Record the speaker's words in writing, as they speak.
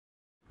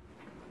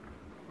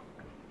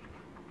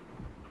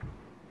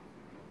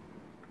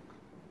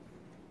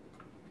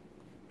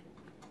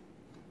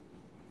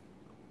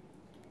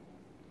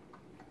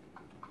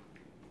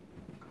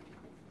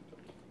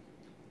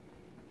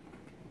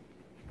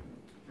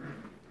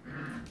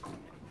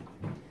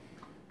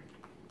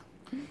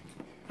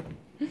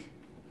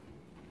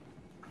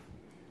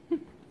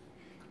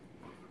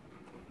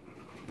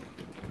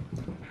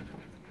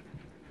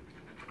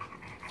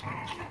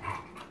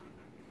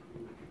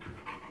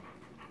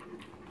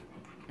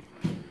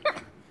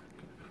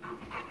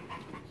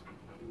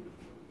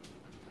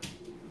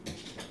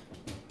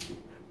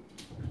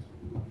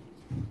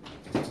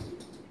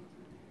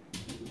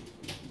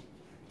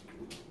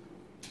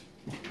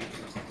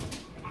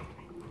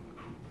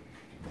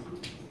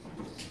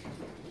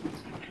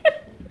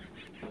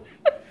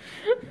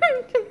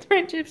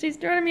Right, Gypsy,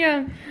 start him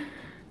young.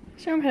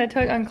 Show him how to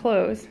tug on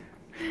clothes.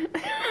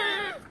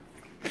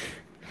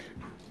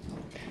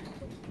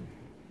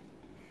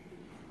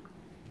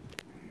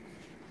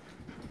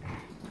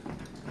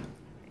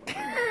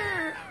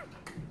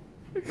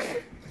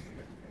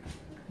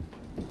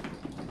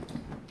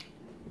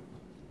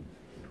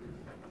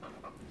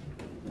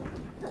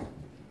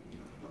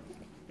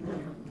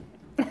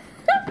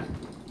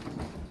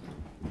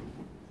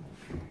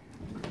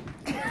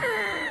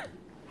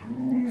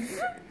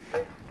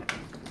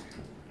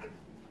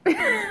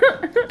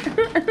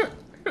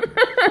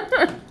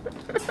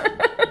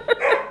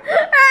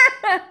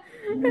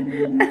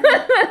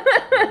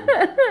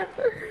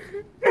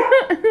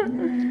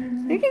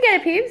 You can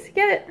get it, Peeps.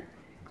 Get it.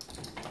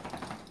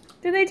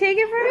 Did they take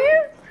it from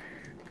you?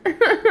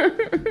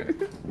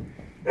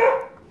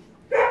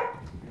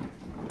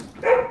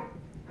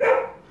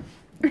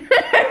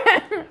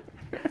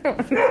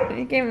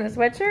 You gave him the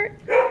sweatshirt?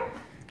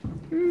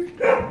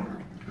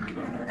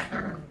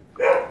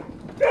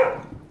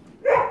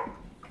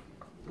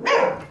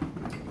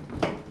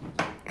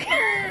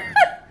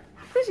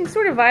 She's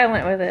sort of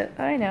violent with it.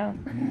 I know.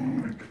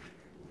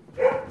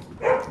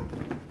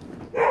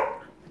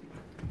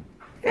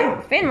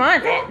 Finn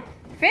wants it.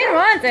 Finn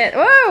wants it.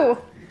 Whoa!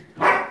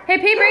 Hey,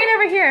 Pete, bring it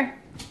over here.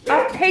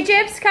 Oh, hey,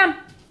 Jibs, come.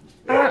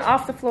 I want it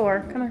off the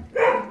floor. Come on.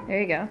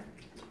 There you go.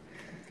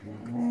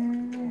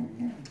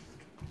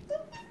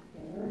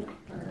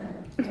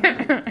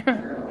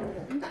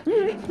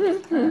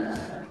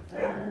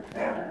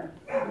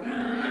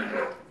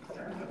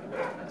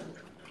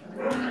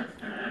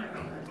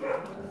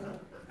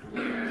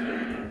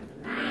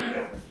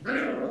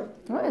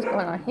 What is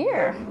going on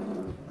here?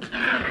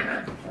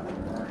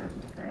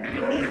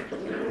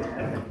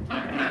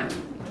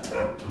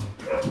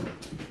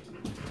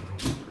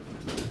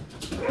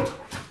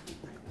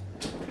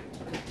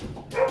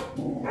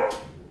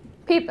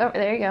 Peep, oh,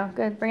 there you go.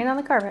 Good. Bring it on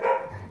the carpet.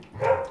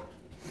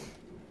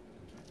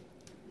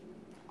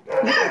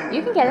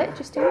 You can get it.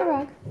 Just do the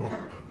rug.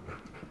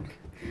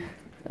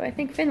 So I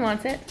think Finn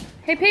wants it.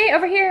 Hey, Pete,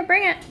 over here.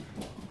 Bring it.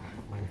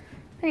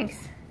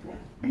 Thanks.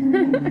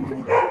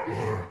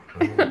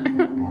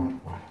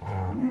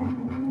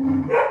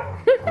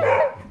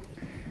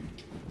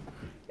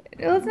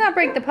 Let's not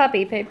break the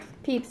puppy,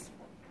 Peeps.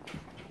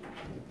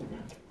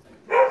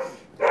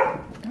 Oh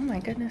my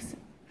goodness.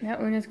 Now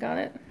Una's got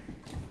it.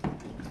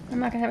 I'm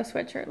not going to have a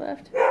sweatshirt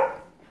left.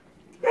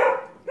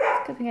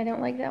 Good thing I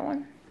don't like that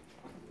one.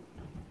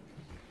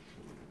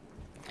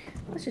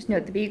 Let's just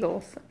note the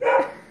beagles.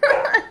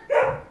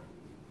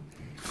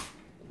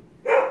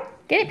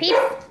 Get it, Peeps.